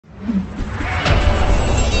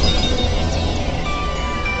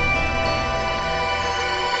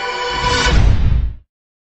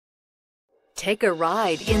Take a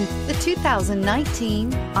ride in the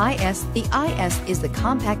 2019 IS. The IS is the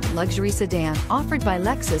compact luxury sedan offered by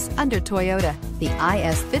Lexus under Toyota. The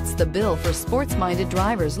IS fits the bill for sports-minded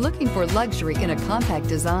drivers looking for luxury in a compact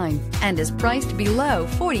design and is priced below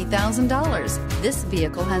 $40,000. This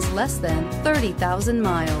vehicle has less than 30,000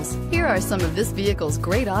 miles. Here are some of this vehicle's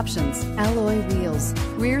great options: alloy wheels,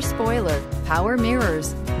 rear spoiler, power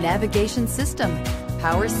mirrors, navigation system,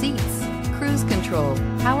 power seats, cruise control,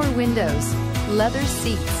 power windows, leather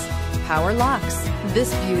seats, power locks.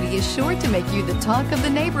 This beauty is sure to make you the talk of the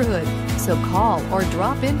neighborhood. So call or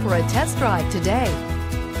drop in for a test drive today.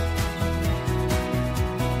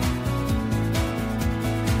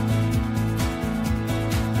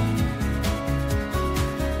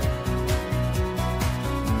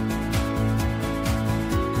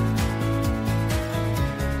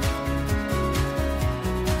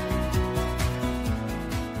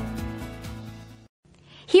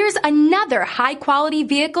 Here's another high-quality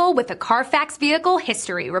vehicle with a Carfax Vehicle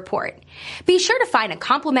History Report. Be sure to find a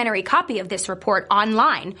complimentary copy of this report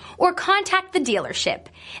online or contact the dealership.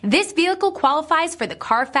 This vehicle qualifies for the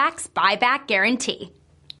Carfax Buyback Guarantee.